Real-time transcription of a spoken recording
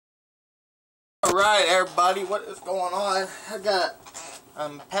Alright everybody, what is going on? I got a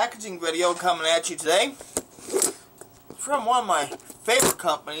packaging video coming at you today from one of my favorite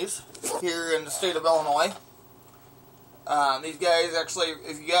companies here in the state of Illinois. These guys actually,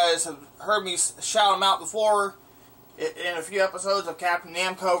 if you guys have heard me shout them out before in a few episodes of Captain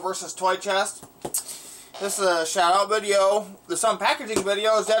Namco versus Toy Chest, this is a shout out video. This Unpackaging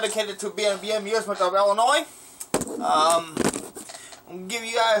video is dedicated to B&B Amusement of Illinois. I'm going to give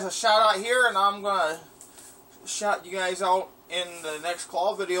you guys a shout out here, and I'm going to shout you guys out in the next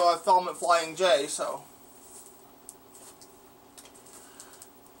call video I film at Flying J. So,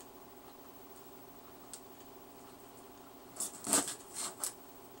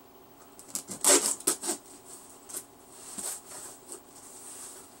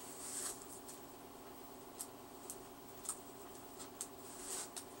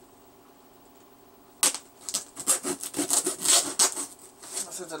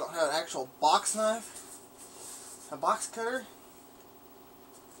 since I don't have an actual box knife, a box cutter,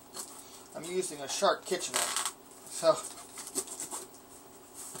 I'm using a sharp kitchen knife. So,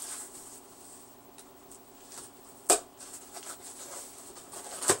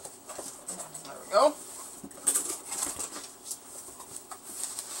 there we go.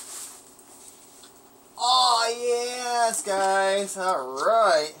 Oh yes, guys,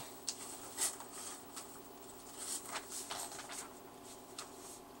 alright.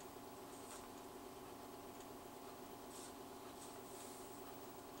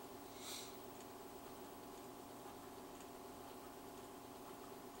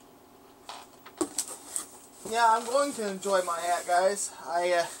 Yeah, I'm going to enjoy my hat, guys.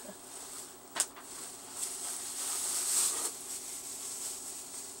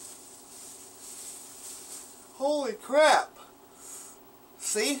 Holy crap.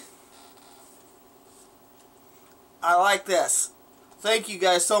 See? I like this. Thank you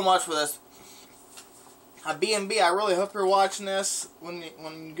guys so much for this. B&B, I really hope you're watching this when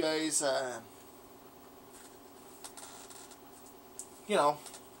you guys, you know,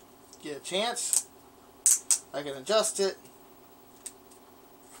 get a chance. I can adjust it.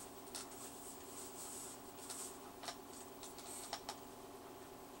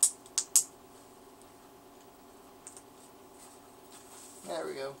 There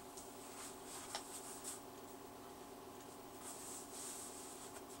we go.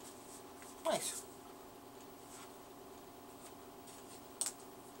 Nice.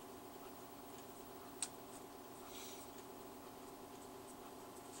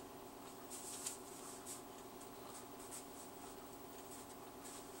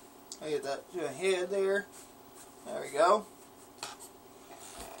 I get that to a head there. There we go.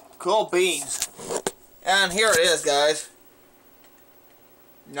 Cool beans. And here it is, guys.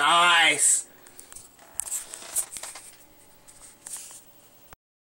 Nice.